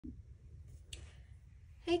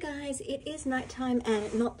Hey guys, it is nighttime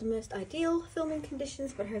and not the most ideal filming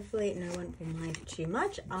conditions, but hopefully no one will mind too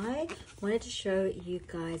much. I wanted to show you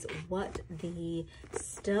guys what the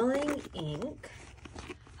Sterling Ink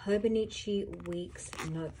Hobonichi Weeks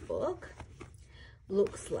notebook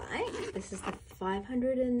looks like. This is the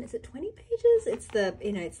 500 and is it 20 pages? It's the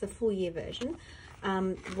it's the full year version.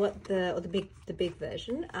 The big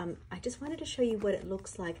version. I just wanted to show you what it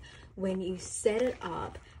looks like when you set it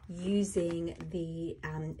up using the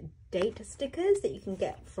date stickers that you can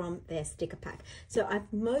get from their sticker pack. So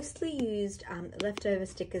I've mostly used leftover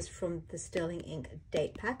stickers from the Sterling Ink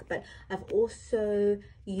date pack, but I've also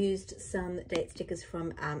used some date stickers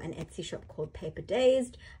from an Etsy shop called Paper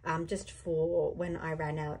Dazed, just for when I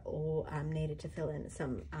ran out or needed to fill in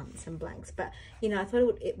some blanks. But you know, I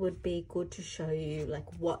thought it would be good to show you like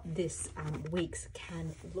what this weeks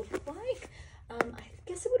can look like. I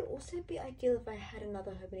guess it would also be ideal if I had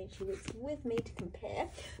another Hobonichi Weeks with me to compare,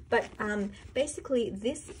 but basically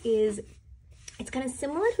it's kind of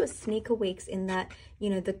similar to a Sneaker Weeks in that, you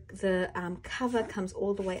know, the cover comes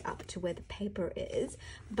all the way up to where the paper is,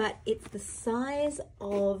 but it's the size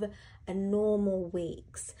of a normal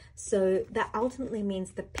Weeks. So that ultimately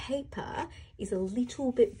means the paper is a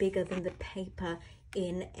little bit bigger than the paper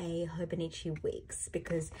in a Hobonichi Weeks,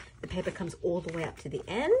 because the paper comes all the way up to the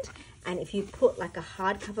end, and if you put like a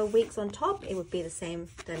hardcover Weeks on top, it would be the same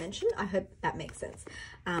dimension. I hope that makes sense,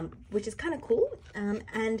 which is kind of cool.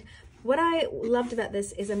 And what I loved about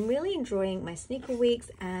this is I'm really enjoying my Sneaker Weeks,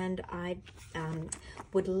 and I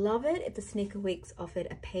would love it if the Sneaker Weeks offered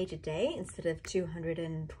a page a day instead of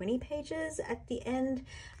 220 pages at the end.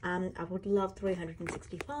 I would love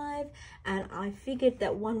 365, and I figured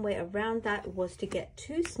that one way around that was to get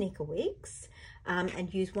 2 Sneaker Weeks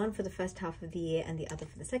and use one for the first half of the year and the other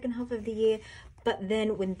for the second half of the year. But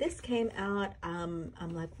then when this came out, I'm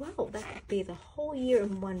like, wow, that could be the whole year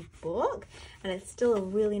in one book, and it's still a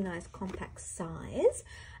really nice compact size.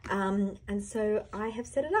 And so I have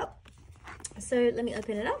set it up. So let me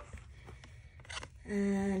open it up.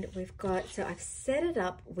 And we've got, so I've set it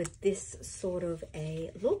up with this sort of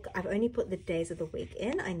a look. I've only put the days of the week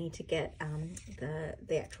in. I need to get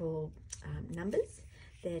the actual numbers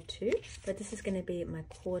there too, but this is going to be my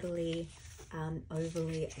quarterly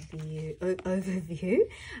overview.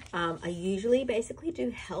 I usually basically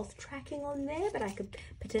do health tracking on there, but I could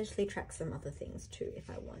potentially track some other things too if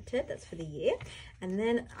I wanted. That's for the year. And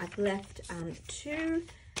then I've left 2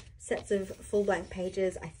 sets of full blank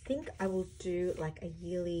pages. I think I will do like a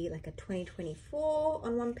yearly, like a 2024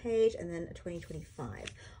 on one page and then a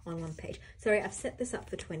 2025 on one page. Sorry, I've set this up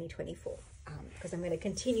for 2024 because I'm going to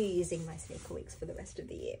continue using my Sneaker Weeks for the rest of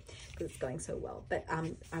the year because it's going so well. But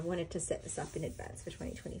I wanted to set this up in advance for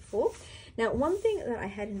 2024. Now, one thing that I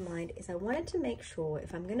had in mind is I wanted to make sure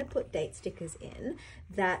if I'm going to put date stickers in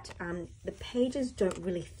that the pages don't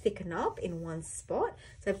really thicken up in one spot.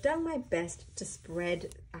 So I've done my best to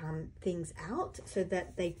spread things out so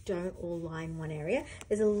that they don't all lie in one area.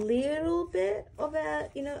 There's a little bit of a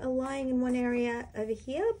lying in one area over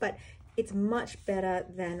here, but it's much better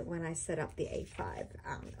than when I set up the A5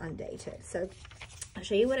 undated. So I'll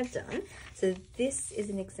show you what I've done. So this is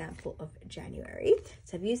an example of January.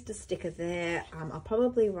 So I've used a sticker there. I'll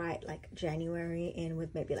probably write like January in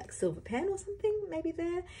with maybe like silver pen or something maybe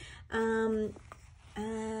there. And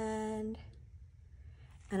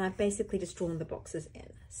I've basically just drawn the boxes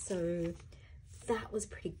in. So that was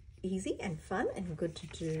pretty easy and fun and good to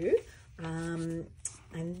do.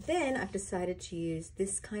 And then I've decided to use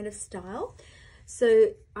this kind of style. So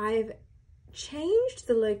I've changed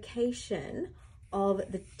the location of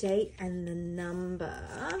the date and the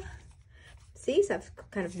number. See, so I've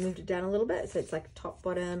kind of moved it down a little bit. So it's like top,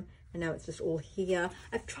 bottom, and now it's just all here.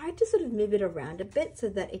 I've tried to sort of move it around a bit so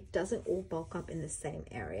that it doesn't all bulk up in the same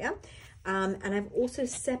area. And I've also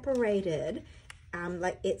separated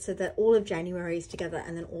like it so that all of January is together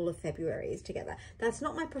and then all of February is together. That's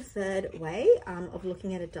not my preferred way of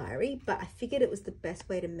looking at a diary, but I figured it was the best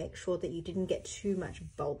way to make sure that you didn't get too much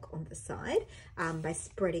bulk on the side by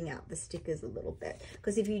spreading out the stickers a little bit.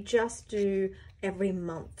 Because if you just do every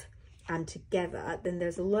month together, then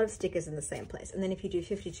there's a lot of stickers in the same place. And then if you do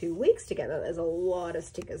 52 weeks together, there's a lot of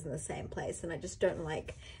stickers in the same place. And I just don't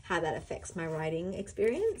like how that affects my writing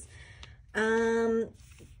experience.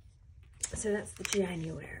 So that's the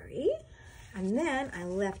January. And then I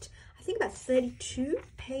left, I think about 32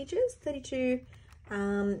 pages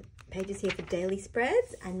here for daily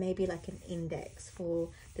spreads, and maybe like an index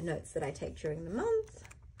for the notes that I take during the month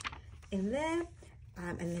in there.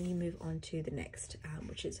 And then you move on to the next,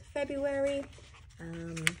 which is February.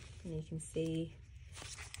 And you can see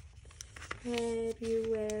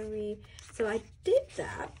February. So I did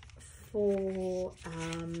that for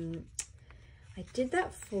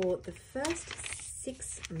the first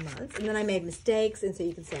 6 months, and then I made mistakes, and so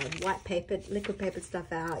you can see I white papered, liquid papered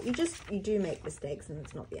stuff out. You do make mistakes, and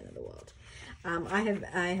it's not the end of the world.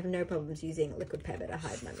 I have no problems using liquid paper to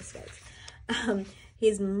hide my mistakes.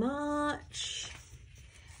 Here's March,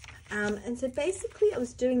 and so basically I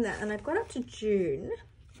was doing that, and I got up to June,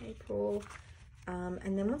 April,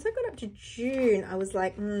 and then once I got up to June, I was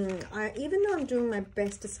like, even though I'm doing my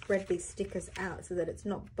best to spread these stickers out so that it's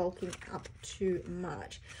not bulking up too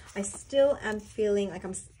much, I still am feeling like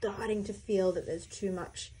I'm starting to feel that there's too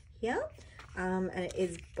much here. And it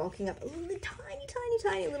is bulking up a little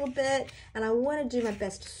tiny little bit, and I want to do my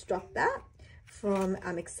best to stop that from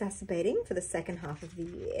exacerbating for the second half of the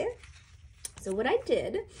year. So what I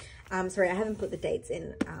did, sorry, I haven't put the dates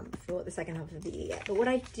in for the second half of the year yet, but what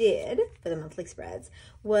I did for the monthly spreads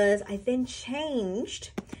was I then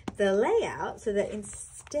changed the layout so that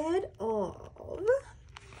instead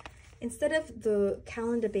of the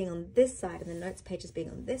calendar being on this side and the notes pages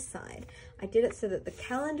being on this side, I did it so that the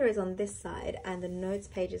calendar is on this side and the notes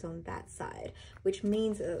page is on that side, which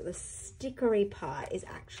means that the stickery part is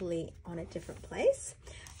actually on a different place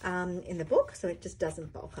in the book, so it just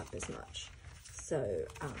doesn't bulk up as much. So,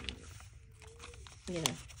 you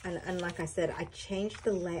know, and like I said, I changed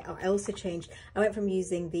the layout. I went from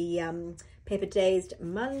using the Paper Dazed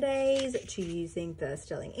Mondays to using the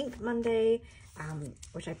Sterling Ink Monday,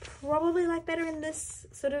 which I probably like better in this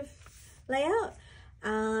sort of layout.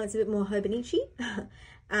 It's a bit more Hobonichi.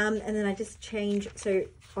 And then I just changed, so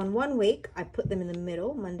on one week I put them in the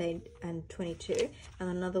middle, Monday and 22, and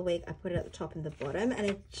another week I put it at the top and the bottom, and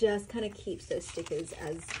it just kind of keeps those stickers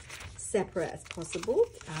as separate as possible.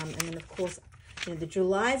 And then of course, you know, the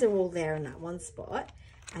Julys are all there in that one spot,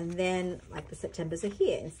 and then like the Septembers are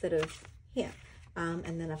here instead of here.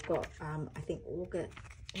 And then I've got, I think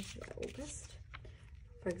August,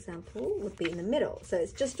 for example, would be in the middle. So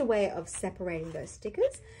it's just a way of separating those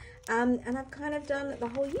stickers. And I've kind of done the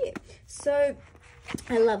whole year. So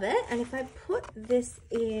I love it. And if I put this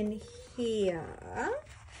in here,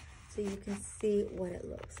 so you can see what it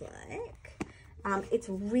looks like. It's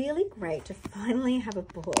really great to finally have a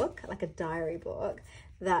book, like a diary book,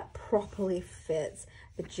 that properly fits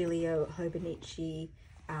the Giulio Hobonichi,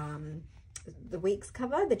 the week's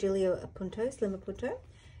cover, the Giulio Appunto, Slim Appunto.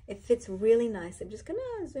 It fits really nice. I'm just gonna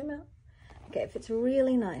zoom out. Okay, it fits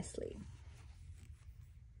really nicely.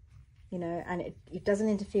 You know, and it doesn't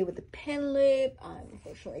interfere with the pen loop. I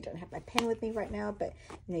unfortunately don't have my pen with me right now, but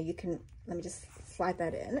you know, you can, let me just slide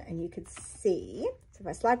that in and you can see, so if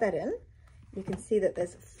I slide that in, you can see that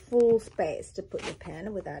there's full space to put your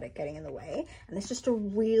pen without it getting in the way. And it's just a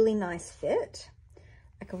really nice fit,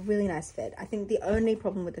 like a really nice fit. I think the only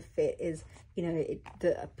problem with the fit is, you know,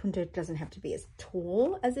 the Appunto doesn't have to be as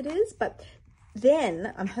tall as it is, but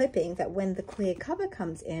then I'm hoping that when the clear cover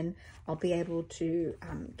comes in, I'll be able to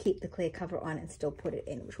keep the clear cover on and still put it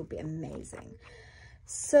in, which will be amazing.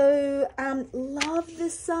 So love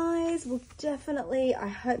this size. Will definitely, I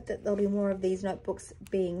hope that there'll be more of these notebooks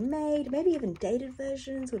being made. Maybe even dated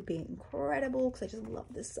versions would be incredible, because I just love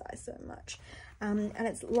this size so much. And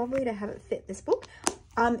it's lovely to have it fit this book.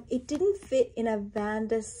 It didn't fit in a Van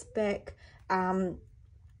der Spek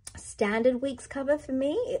standard week's cover for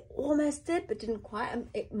me. It almost did, but didn't quite.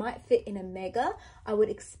 It might fit in a mega. I would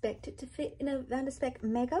expect it to fit in a Van der Spek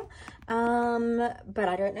mega, but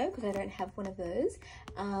I don't know because I don't have one of those.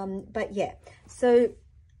 But yeah, so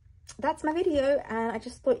that's my video, and I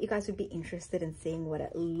just thought you guys would be interested in seeing what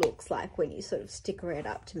it looks like when you sort of sticker it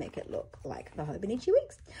up to make it look like the Hobonichi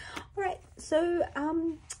weeks. All right, so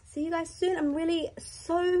see you guys soon. I'm really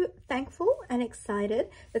so thankful and excited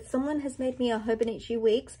that someone has made me a Hobonichi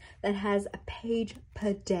weeks that has a page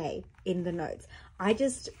per day in the notes. I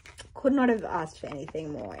just could not have asked for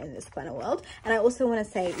anything more in this planner world. And I also want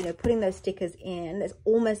to say, you know, putting those stickers in, there's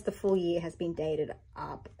almost the full year has been dated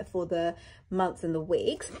up for the months and the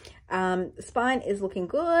weeks. The spine is looking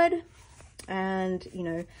good. And, you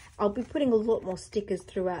know, I'll be putting a lot more stickers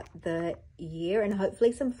throughout the year and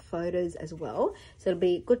hopefully some photos as well. So it'll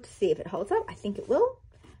be good to see if it holds up. I think it will.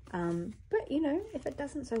 But, you know, if it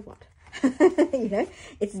doesn't, so what? You know,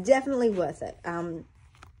 it's definitely worth it.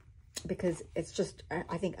 Because it's just,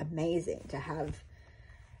 I think, amazing to have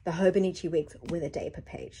the Hobonichi weeks with a day per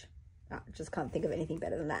page. I just can't think of anything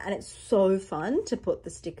better than that. And it's so fun to put the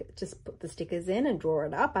stickers in and draw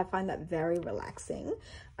it up. I find that very relaxing,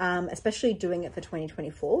 especially doing it for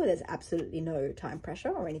 2024 where there's absolutely no time pressure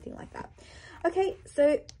or anything like that. Okay,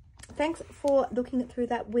 so thanks for looking through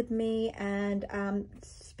that with me, and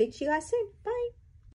speak to you guys soon. Bye.